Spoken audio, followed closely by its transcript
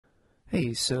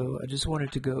Hey, so I just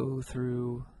wanted to go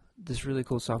through this really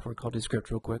cool software called Descript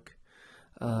real quick.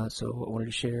 So I wanted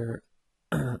to share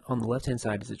on the left-hand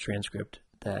side is a transcript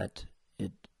that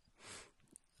it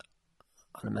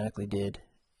automatically did,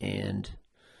 and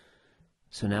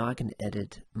so now I can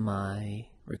edit my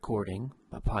recording,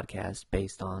 my podcast,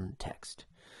 based on text.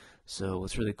 So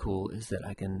what's really cool is that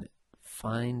I can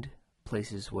find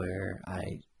places where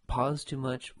I pause too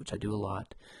much, which I do a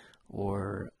lot,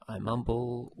 or I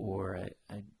mumble, or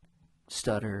I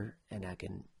stutter, and I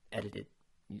can edit it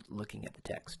looking at the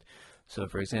text. So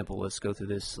for example, let's go through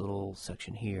this little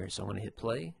section here. So I'm going to hit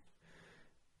play.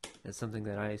 That's something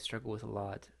that I struggle with a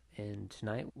lot, and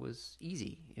tonight was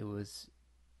easy. It was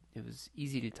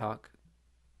easy to talk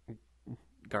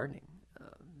gardening.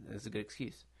 That's a good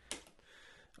excuse.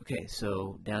 Okay,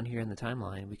 so down here in the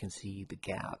timeline, we can see the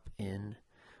gap in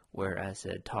where I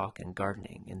said talk and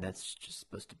gardening, and that's just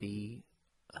supposed to be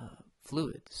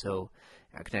fluid. So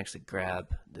I can actually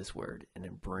grab this word and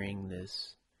then bring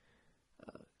this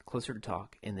closer to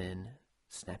talk and then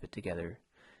snap it together.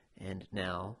 And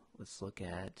now let's look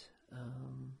at,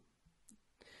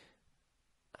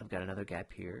 I've got another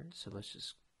gap here, so let's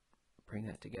just bring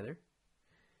that together.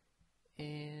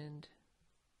 And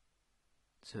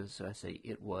so I say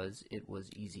it was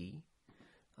easy.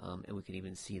 And we can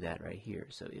even see that right here.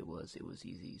 So it was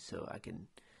easy. So I can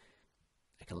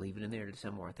leave it in there to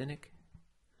sound more authentic,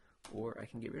 or I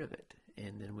can get rid of it,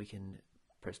 and then we can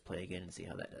press play again and see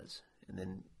how that does. And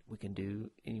then we can do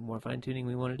any more fine tuning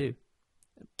we want to do.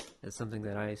 That's something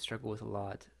that I struggle with a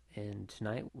lot, and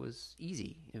tonight was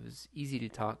easy. It was easy to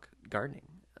talk gardening.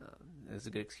 That's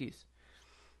a good excuse.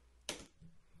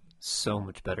 So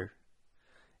much better,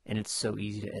 and it's so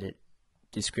easy to edit.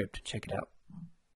 Descript, check it out.